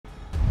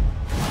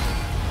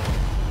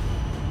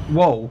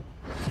Whoa.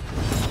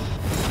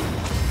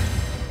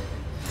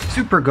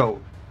 Super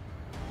Goat.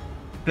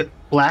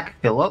 Black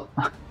Phillip?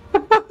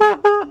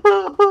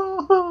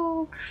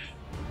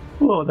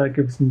 Oh, that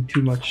gives me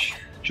too much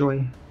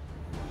joy.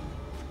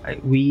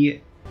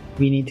 We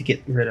need to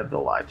get rid of the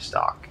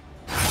livestock.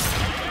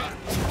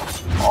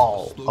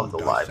 All of the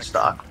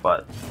livestock,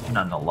 but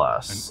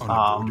nonetheless.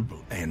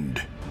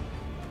 End.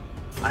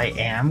 I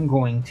am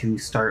going to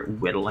start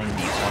whittling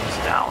these ones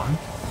down.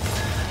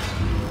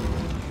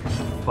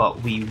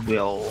 But we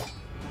will,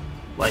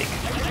 like,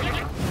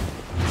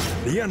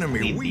 The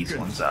enemy leave these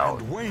ones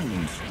out.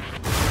 Wanes.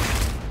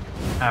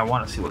 I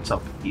want to see what's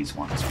up with these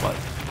ones, but...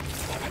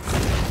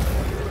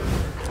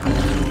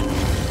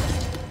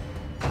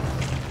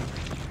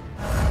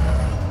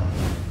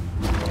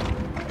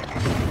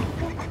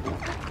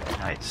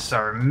 Alright,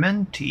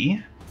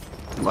 Sarmenti,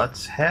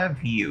 let's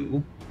have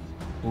you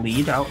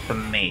lead out the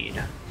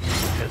maid,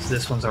 because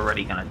this one's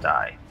already gonna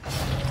die.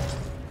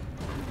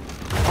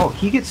 Oh,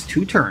 he gets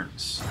 2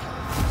 turns,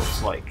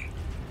 looks like.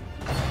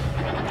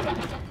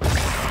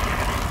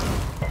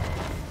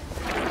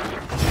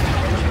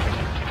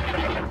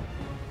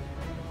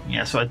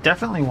 Yeah, so I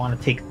definitely want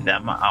to take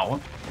them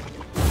out.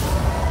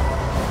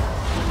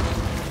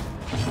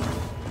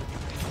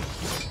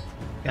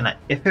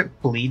 If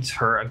it bleeds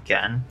her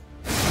again,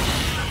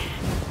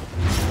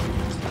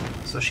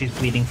 so she's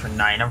bleeding for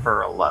 9 of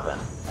her 11.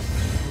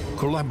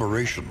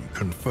 Collaboration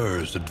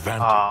confers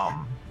advantage.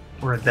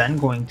 We're then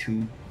going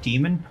to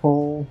demon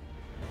pull.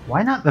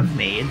 Why not the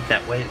maid?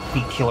 That way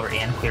we kill her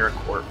and clear a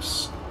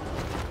corpse.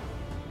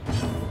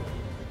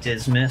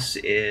 Dismiss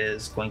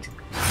is going to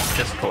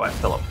just go at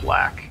Phillip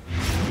Black.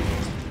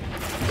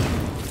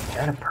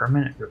 Got a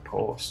permanent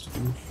riposte.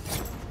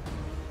 Oof.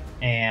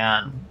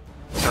 And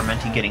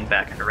Sarmenti getting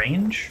back into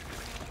range.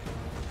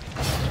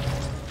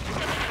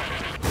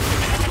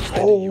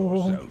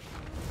 Oh!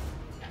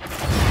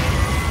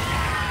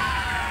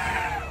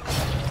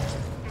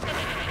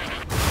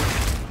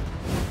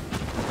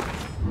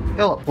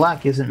 Phillip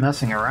Black isn't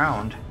messing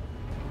around.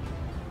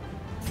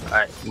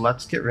 Alright,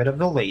 let's get rid of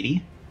the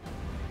lady.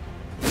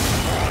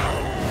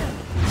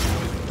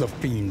 The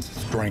fiend's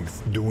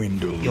strength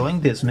dwindles.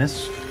 Healing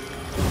Dismiss.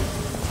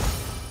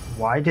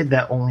 Why did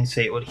that only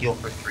say it would heal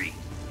for 3?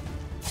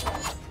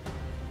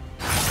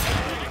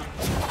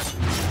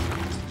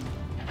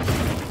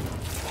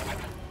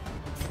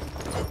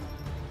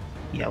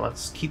 Yeah,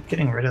 let's keep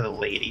getting rid of the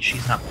lady.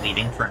 She's not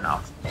bleeding for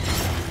enough.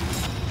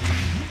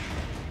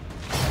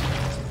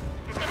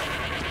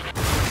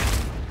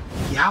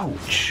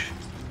 Ouch!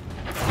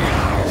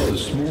 The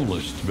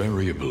smallest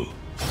variable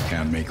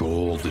can make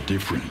all the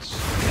difference.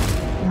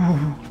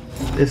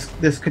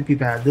 This could be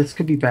bad. This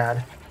could be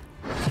bad.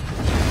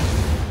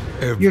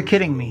 You're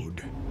kidding me.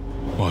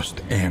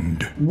 Must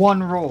end.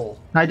 1 roll.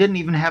 I didn't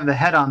even have the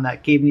head on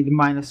that gave me the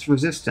minus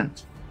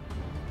resistance.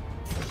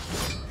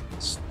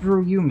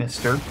 Screw you,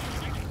 mister.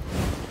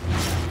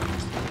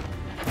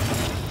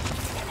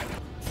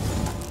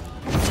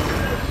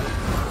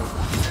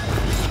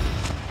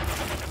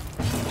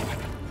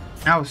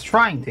 I was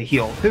trying to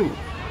heal too,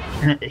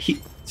 and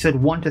it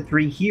said 1 to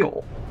 3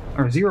 heal,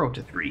 or 0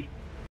 to 3.